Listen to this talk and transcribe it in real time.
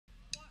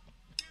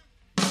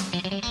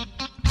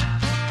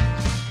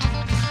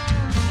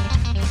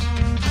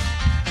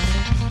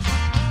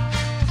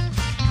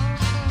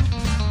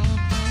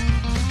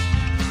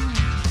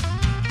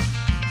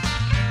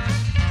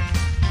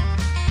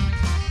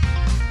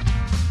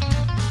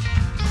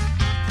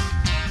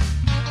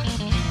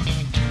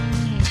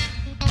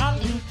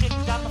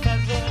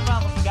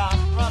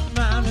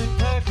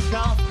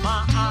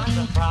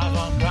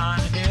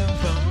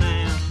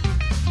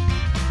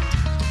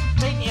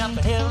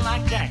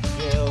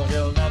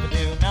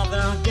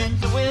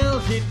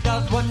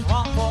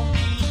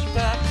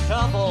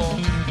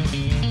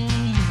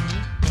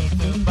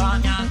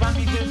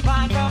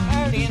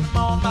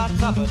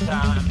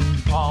Time.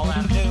 All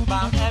I do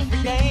about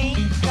every day,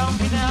 don't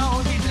you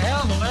know she's a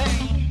hell of a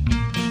lane.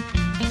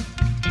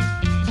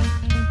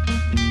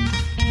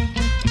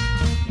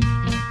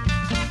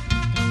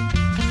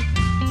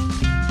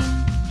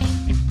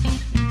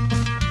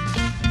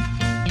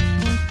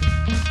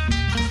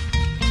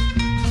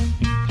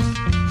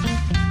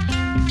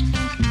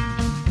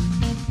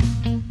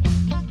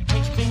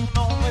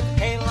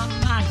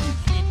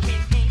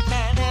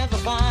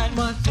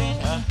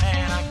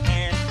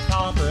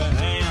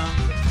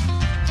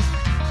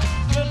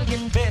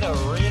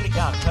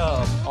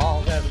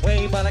 All that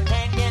way, but I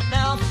can't get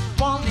enough.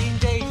 One of these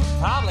days,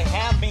 probably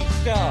have me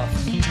stuffed.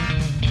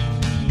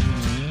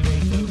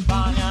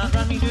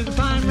 Run me to the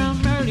fine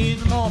round early in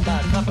the morning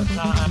by supper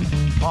time.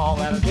 All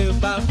that I do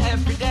about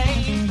every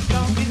day,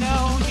 don't you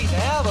know she's a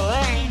hell of a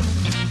lane.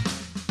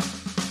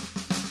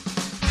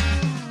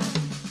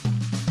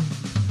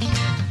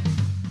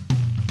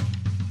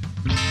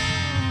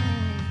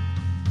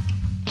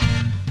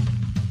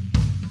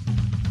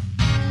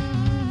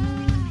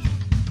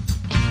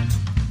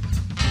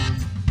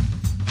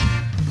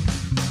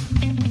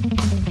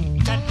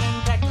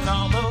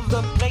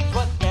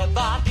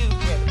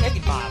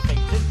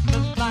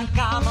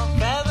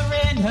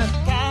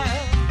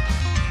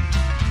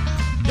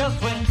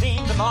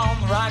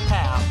 On the right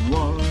path,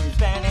 one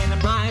standing in the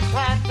bright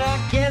path.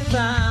 I guess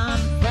I'm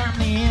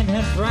firmly in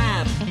her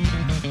trap.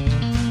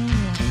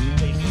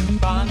 They do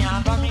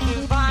barnyard, run me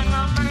to find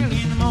I'm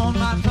early in the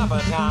morning by supper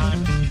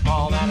time.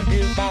 All that I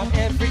do about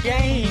every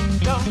day,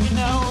 don't you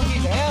know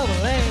she's a hell of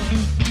a lane.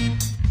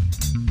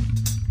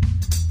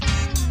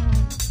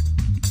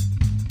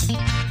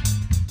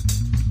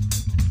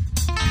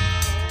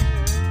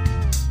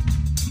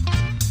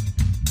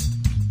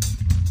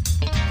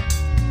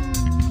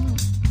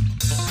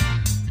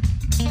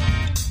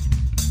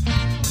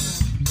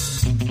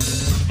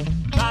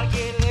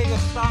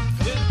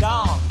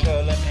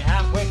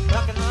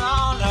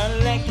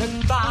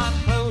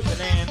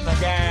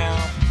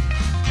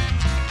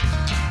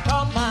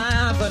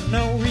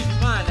 No reason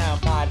why now,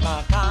 bide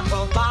my time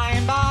goes by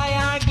and by.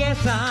 I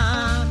guess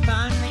I'm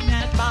finally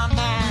met my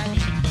man.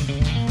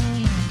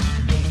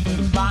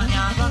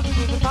 Barnyard running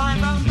through the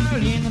fine round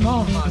early in the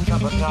morning, my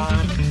supper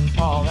time.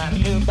 All that I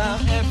do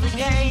about every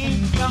day,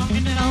 don't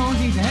you know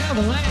she's a hell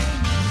of a lane.